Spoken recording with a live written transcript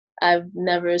I've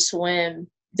never swam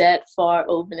that far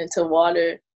open into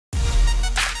water.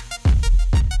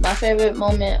 My favorite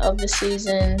moment of the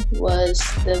season was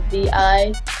the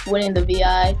VI, winning the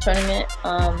VI tournament.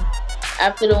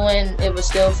 After the win, it was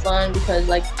still fun because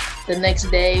like the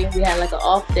next day we had like an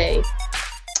off day,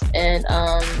 and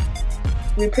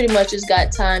we pretty much just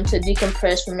got time to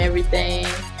decompress from everything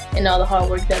and all the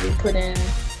hard work that we put in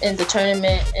the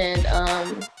tournament.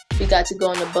 And we got to go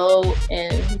on the boat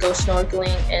and go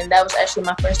snorkeling, and that was actually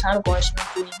my first time going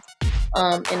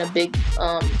snorkeling in a big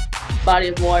body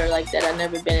of water like that. I've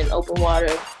never been in open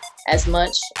water as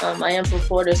much. I am from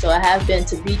Florida, so I have been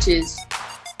to beaches,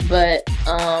 but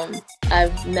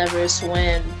I've never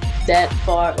swam that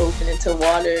far open into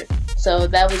water. So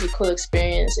that was a cool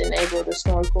experience, and able to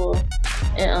snorkel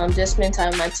and just spend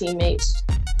time with my teammates.